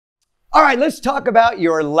All right, let's talk about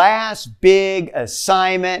your last big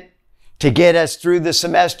assignment to get us through the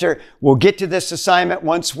semester. We'll get to this assignment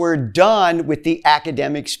once we're done with the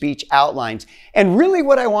academic speech outlines. And really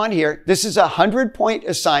what I want here, this is a 100-point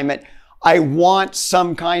assignment. I want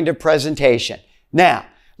some kind of presentation. Now,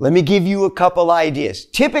 let me give you a couple ideas.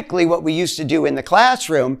 Typically, what we used to do in the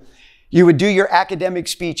classroom, you would do your academic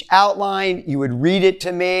speech outline, you would read it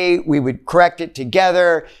to me, we would correct it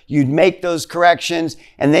together, you'd make those corrections,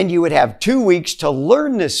 and then you would have 2 weeks to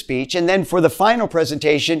learn this speech, and then for the final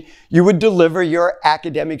presentation, you would deliver your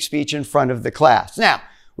academic speech in front of the class. Now,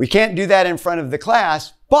 we can't do that in front of the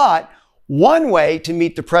class, but one way to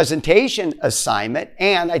meet the presentation assignment,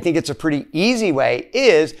 and I think it's a pretty easy way,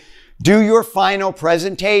 is do your final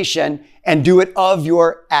presentation and do it of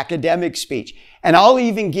your academic speech. And I'll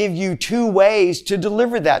even give you 2 ways to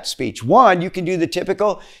deliver that speech. One, you can do the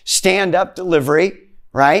typical stand-up delivery,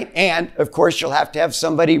 right? And of course, you'll have to have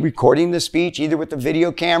somebody recording the speech, either with a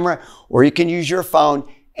video camera or you can use your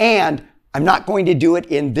phone. And I'm not going to do it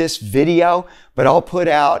in this video, but I'll put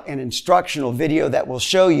out an instructional video that will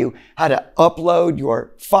show you how to upload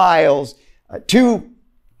your files to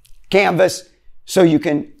Canvas so you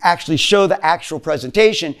can actually show the actual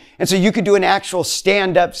presentation. And so you could do an actual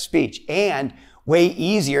stand-up speech, and way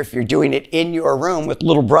easier if you're doing it in your room with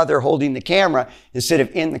little brother holding the camera instead of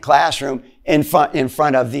in the classroom in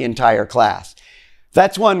front of the entire class.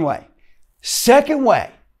 That's one way. Second way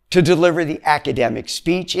to deliver the academic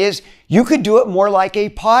speech is you could do it more like a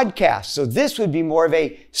podcast. So this would be more of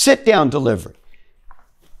a sit-down delivery.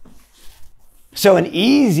 So an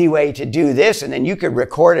easy way to do this, and then you could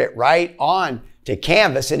record it right on to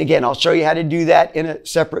Canvas. And again, I'll show you how to do that in a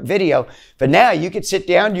separate video. But now you could sit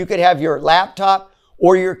down, you could have your laptop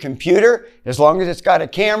or your computer, as long as it's got a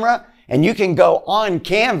camera, and you can go on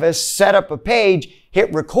Canvas, set up a page,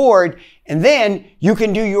 hit record, and then you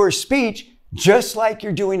can do your speech just like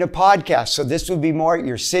you're doing a podcast. So this would be more,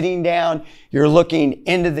 you're sitting down, you're looking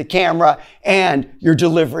into the camera, and you're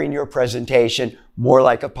delivering your presentation more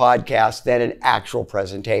like a podcast than an actual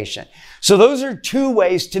presentation. So those are 2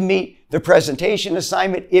 ways to meet the presentation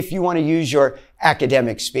assignment if you want to use your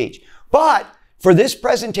academic speech. But for this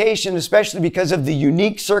presentation, especially because of the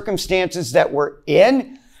unique circumstances that we're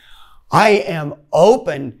in, I am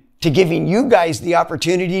open to giving you guys the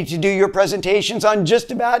opportunity to do your presentations on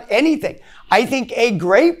just about anything. I think a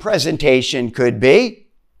great presentation could be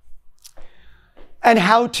an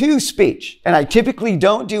how-to speech. And I typically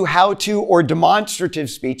don't do how-to or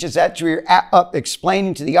demonstrative speeches. That's where you're up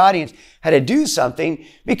explaining to the audience how to do something,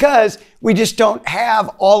 because we just don't have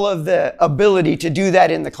all of the ability to do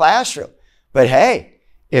that in the classroom. But hey,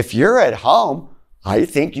 if you're at home, I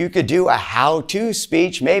think you could do a how-to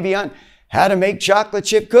speech maybe on how to make chocolate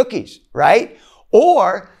chip cookies, right?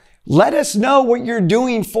 Or let us know what you're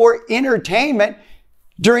doing for entertainment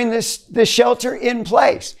during this shelter in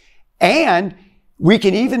place. And we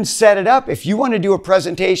can even set it up. If you want to do a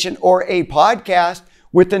presentation or a podcast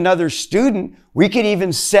with another student, we can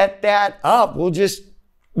even set that up. We'll just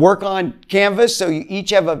work on Canvas so you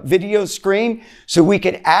each have a video screen so we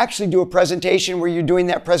could actually do a presentation where you're doing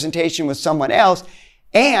that presentation with someone else.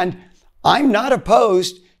 And I'm not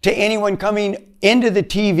opposed to anyone coming into the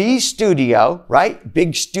TV studio, right?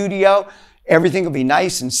 Big studio. Everything will be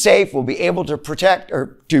nice and safe. We'll be able to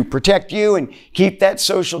protect you and keep that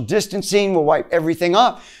social distancing. We'll wipe everything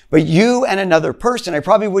off. But you and another person, I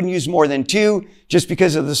probably wouldn't use more than 2 just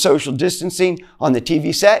because of the social distancing on the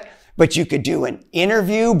TV set. But you could do an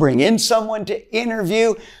interview, bring in someone to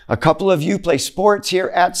interview. A couple of you play sports here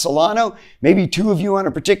at Solano. Maybe 2 of you on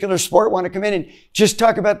a particular sport want to come in and just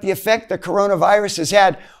talk about the effect the coronavirus has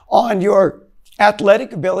had on your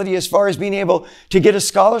athletic ability as far as being able to get a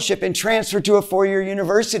scholarship and transfer to a 4-year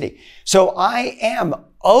university. So I am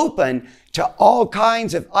open to all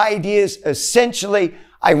kinds of ideas. Essentially,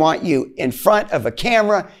 I want you in front of a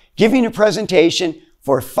camera, giving a presentation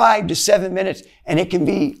for 5 to 7 minutes, and it can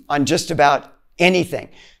be on just about anything.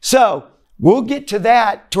 So we'll get to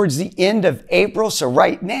that towards the end of April. So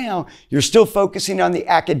right now, you're still focusing on the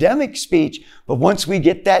academic speech, but once we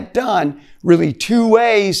get that done, really 2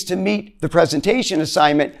 ways to meet the presentation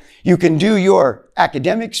assignment. You can do your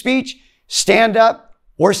academic speech, stand up,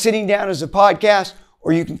 or sitting down as a podcast,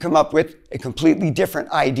 or you can come up with a completely different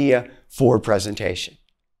idea for presentation.